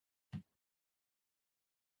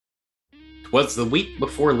'Twas the week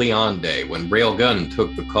before Leon Day when Railgun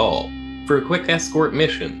took the call for a quick escort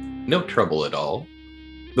mission, no trouble at all.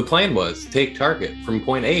 The plan was to take target from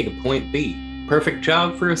point A to point B, perfect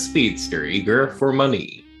job for a speedster eager for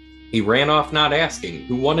money. He ran off not asking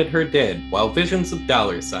who wanted her dead while visions of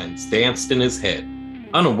dollar signs danced in his head.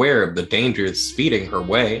 Unaware of the dangers speeding her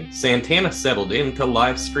way, Santana settled in to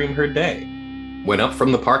live stream her day. When up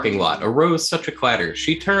from the parking lot arose such a clatter,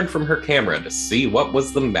 she turned from her camera to see what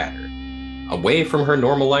was the matter. Away from her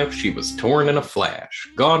normal life, she was torn in a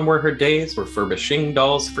flash. Gone were her days refurbishing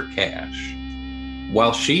dolls for cash.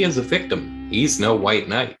 While she is a victim, he's no white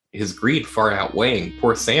knight, his greed far outweighing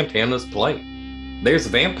poor Santana's plight. There's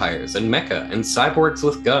vampires and mecha and cyborgs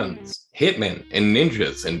with guns, hitmen and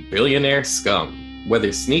ninjas and billionaire scum.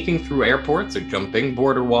 Whether sneaking through airports or jumping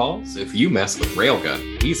border walls, if you mess with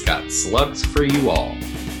Railgun, he's got slugs for you all.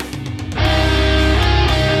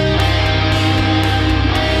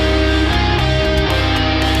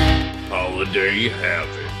 Holiday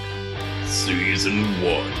Havoc, Season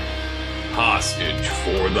 1, Hostage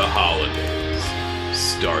for the Holidays,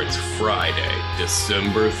 starts Friday,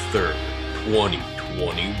 December 3rd,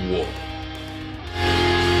 2021.